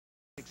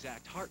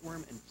exact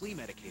heartworm and flea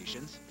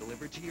medications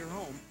delivered to your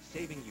home,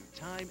 saving you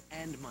time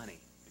and money.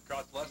 It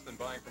costs less than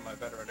buying from my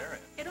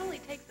veterinarian. It only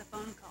takes a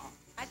phone call.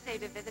 I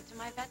saved a visit to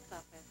my vet's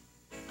office.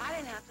 I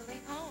didn't have to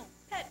leave home.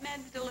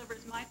 PetMeds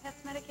delivers my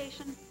pet's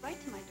medication right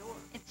to my door.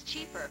 It's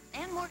cheaper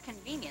and more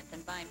convenient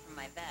than buying from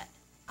my vet.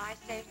 I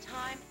save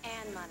time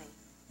and money.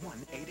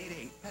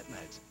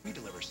 1-888-PET-MEDS. We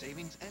deliver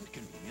savings and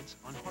convenience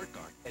on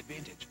HeartGuard,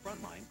 Advantage,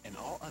 Frontline, and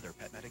all other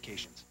pet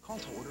medications. Call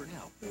to order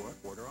now or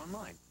order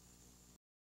online.